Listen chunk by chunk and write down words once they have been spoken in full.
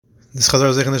This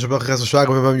Chazar Zeichen Neshabach Chas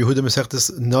V'Shagam Rabbi Yehuda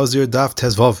Masechtes Nazir Daf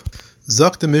Tezvav.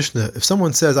 Zok the Mishnah. If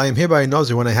someone says, "I am hereby a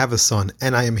Nazir when I have a son,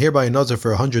 and I am hereby a Nazir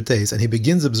for 100 days," and he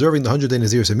begins observing the 100-day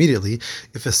Naziris immediately,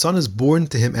 if a son is born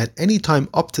to him at any time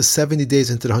up to 70 days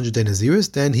into the 100-day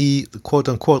Naziris, then he quote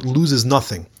unquote loses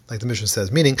nothing, like the Mishnah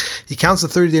says, meaning he counts the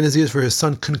 30-day Naziris for his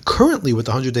son concurrently with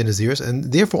the 100-day Naziris,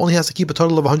 and therefore only has to keep a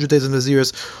total of 100 days of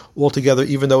Naziris altogether,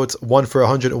 even though it's one for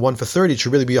 100 and one for 30. It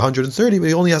should really be 130, but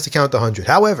he only has to count 100.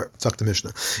 However, talk the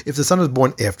Mishnah, if the son is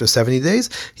born after 70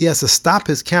 days, he has to stop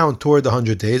his count toward the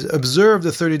 100 days, observe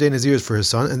the 30-day Naziris for his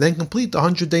son, and then complete the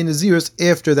 100-day Naziris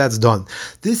after that's done.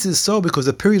 This is so because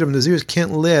the period of Naziris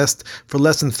can't last for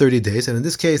less than 30 days, and in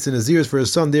this case, the Naziris for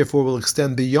his son therefore will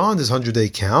extend beyond his 100-day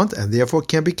count, and therefore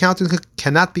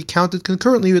cannot be counted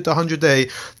concurrently with the 100-day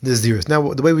Naziris.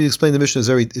 Now, the way we explain the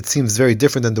Mishnah it seems very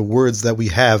different than the words that we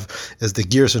have as the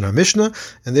gears in our Mishnah,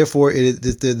 and therefore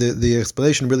the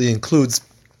explanation really includes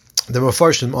the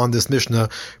Mefarshim on this Mishnah,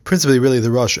 principally really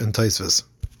the Rosh and Taisvas.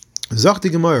 Zok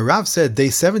Gemara, Rav said day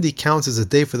 70 counts as a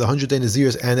day for the 100-day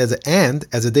Naziris and as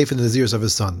a day for the Naziris of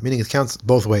his son, meaning it counts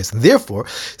both ways. And therefore,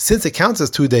 since it counts as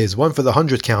 2 days, one for the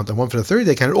 100 count and one for the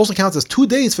 30-day count, it also counts as 2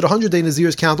 days for the 100-day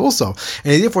Naziris count also.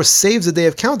 And he therefore saves a day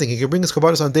of counting. He can bring his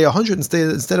Kabbalah on day 100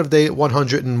 instead of day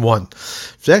 101.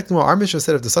 Our Mishnah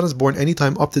said if the son is born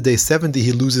anytime up to day 70,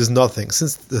 he loses nothing,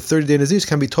 since the 30-day Naziris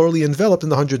can be totally enveloped in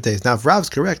the 100 days. Now, if Rav's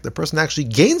correct, the person actually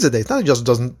gains a day. It's not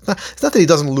that he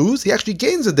doesn't lose, he actually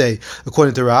gains a day.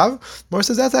 According to Rav, Mar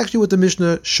says that's actually what the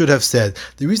Mishnah should have said.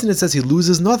 The reason it says he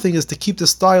loses nothing is to keep the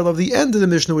style of the end of the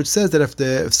Mishnah, which says that if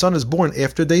the son is born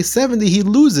after day 70, he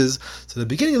loses. So the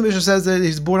beginning of the Mishnah says that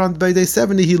he's born by day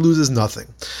 70, he loses nothing.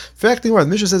 Fact, the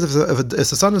Mishnah says if the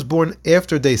son is born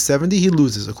after day 70, he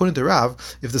loses. According to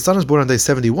Rav, if the son is born on day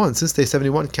 71, since day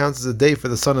 71 counts as a day for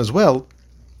the son as well,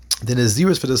 then his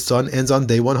Naziris for the son ends on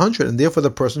day 100, and therefore the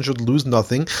person should lose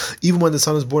nothing, even when the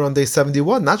son is born on day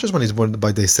 71, not just when he's born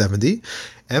by day 70.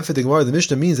 And for the Gemara, the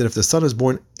Mishnah means that if the son is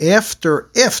born after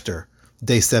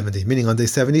day 70, meaning on day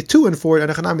 72 and forward, and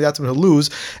that's when he'll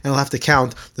lose, and he'll have to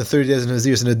count the 30 days of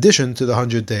Naziris in addition to the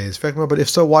 100 days. But if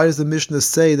so, why does the Mishnah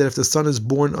say that if the son is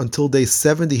born until day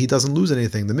 70, he doesn't lose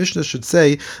anything? The Mishnah should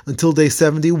say until day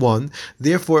 71.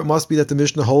 Therefore, it must be that the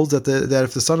Mishnah holds that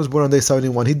if the son is born on day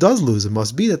 71, he does lose. It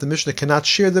must be that the Mishnah cannot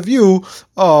share the view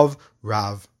of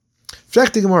Rav.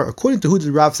 According to who did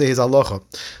Rav say his halacha?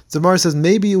 The Gemara says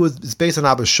maybe it's based on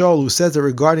Abba Shaul, who says that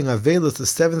regarding Avelis, the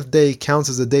 7th day counts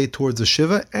as a day towards the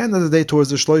Shiva and as a day towards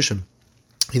the Shloshim.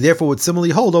 He therefore would similarly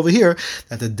hold over here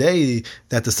that the day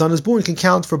that the son is born can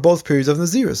count for both periods of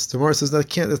Naziris. The Gemara says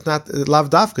that it's not lav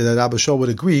dafka that Abba Shaul would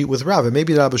agree with Rav. And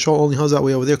maybe that Abba Shaul only holds that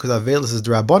way over there because Avelis is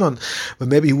D'Rabbanan, but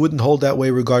maybe he wouldn't hold that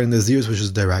way regarding Naziris, which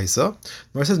is Deraisa. The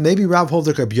Gemara says maybe Rav holds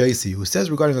like Rabbi Yosi, who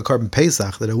says regarding a carbon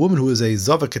Pesach that a woman who is a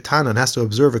Zava Ketana and has to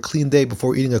observe a clean day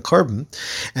before eating a carbon,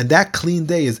 and that clean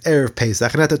day is Erev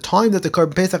Pesach, and at the time that the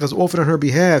carbon Pesach is offered on her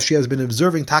behalf, she has been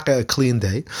observing Taka a clean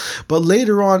day, but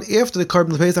later on, after the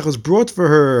carbon Pesach was brought for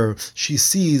her, she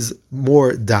sees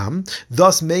more dam,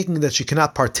 thus making that she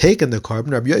cannot partake in the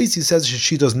carbon. Rabbi Yosi says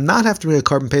she does not have to bring a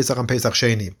carbon Pesach on Pesach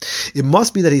Sheni. It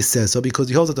must be that he says so because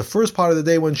he holds that the first part of the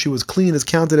day when she was clean is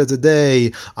counted as a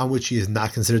day on which she is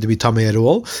not considered to be tamei at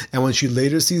all, and when she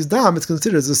later sees dam, it's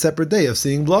considered as a separate day of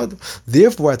seeing blood.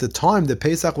 Therefore, at the time the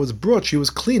Pesach was brought, she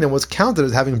was clean and was counted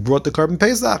as having brought the carbon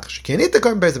Pesach. She can't eat the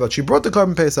carbon Pesach, but she brought the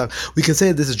carbon Pesach. We can say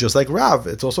that this is just like Rav.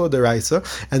 It's also a deraisa,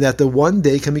 and that the one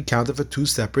day can be counted for 2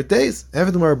 separate days. And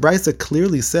the Gemara Brisa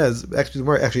clearly says, actually the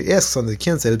Gemara actually asks something, they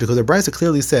can't say it because the Brisa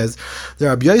clearly says that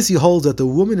Rabbi Yosi holds that the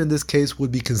woman in this case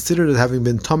would be considered as having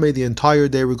been tamei the entire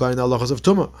day regarding the halachas of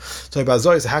Tumah. So Rabbi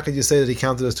Zoy, how can you say that he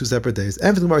counted as 2 separate days?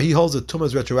 And the Gemara, he holds that Tumah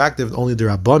is retroactive only the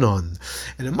Rabbanon.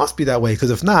 And it must be that way,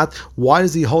 because if not, why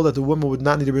does he hold that the woman would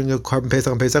not need to bring a carbon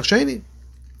Pesach on Pesach Sheni?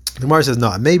 The Gemara says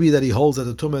no. Maybe that he holds that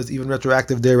the Tumah is even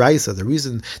retroactive deraisa. The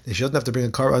reason that she doesn't have to bring a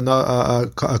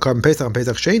carbon Pesach on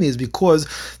Pesach Sheni is because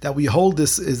that we hold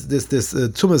this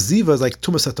Tumah Ziva is like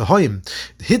Tumah Satahoim,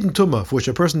 hidden Tumah, for which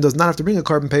a person does not have to bring a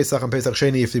carbon Pesach on Pesach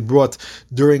Sheni if he brought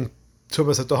during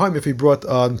Tumah Satahoim, if he brought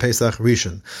on Pesach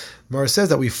Rishon. Mar says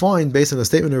that we find, based on the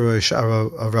statement of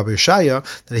Rabbi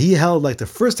Shaya, that he held like the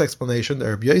first explanation, that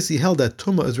Rabbi Yosi held that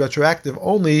Tumah is retroactive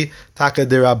only Taka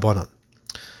D'Rabbanan.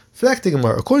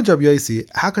 According to Rabbi Yossi,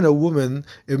 how can a woman,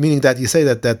 meaning that you say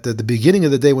that the beginning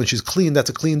of the day when she's clean, that's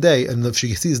a clean day, and if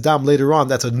she sees dam later on,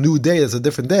 that's a new day, that's a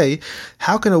different day.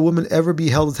 How can a woman ever be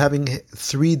held as having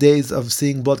 3 days of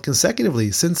seeing blood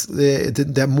consecutively? Since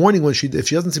that morning, if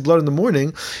she doesn't see blood in the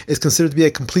morning, it's considered to be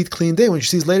a complete clean day. When she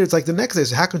sees later, it's like the next day.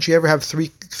 So how can she ever have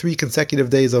three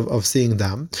consecutive days of seeing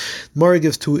dam? Mara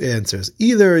gives two answers.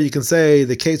 Either you can say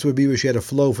the case would be where she had a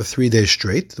flow for 3 days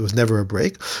straight, there was never a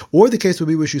break, or the case would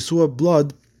be where she saw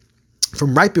blood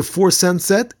from right before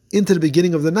sunset into the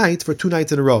beginning of the night for 2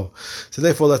 nights in a row. So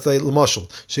therefore, let's say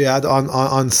L'mashal, she had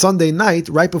on Sunday night,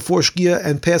 right before Shkia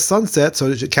and past sunset,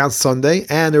 so it counts Sunday,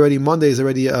 and already Monday is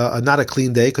already not a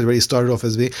clean day, because it already started off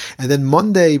as V, and then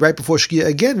Monday, right before Shkia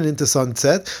again and into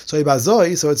sunset, so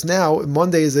it's now,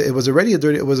 Monday, it was already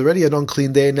an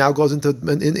unclean day, and now goes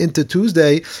into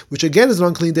Tuesday, which again is an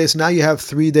unclean day, so now you have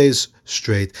 3 days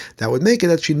straight. That would make it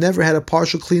that she never had a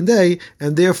partial clean day,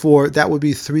 and therefore that would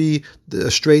be 3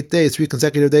 straight days, 3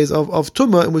 consecutive days of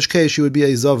Tumah, in which case she would be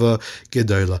a Zava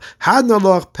Gedola. Had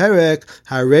Nalach Perek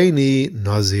Hareini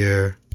Nazir.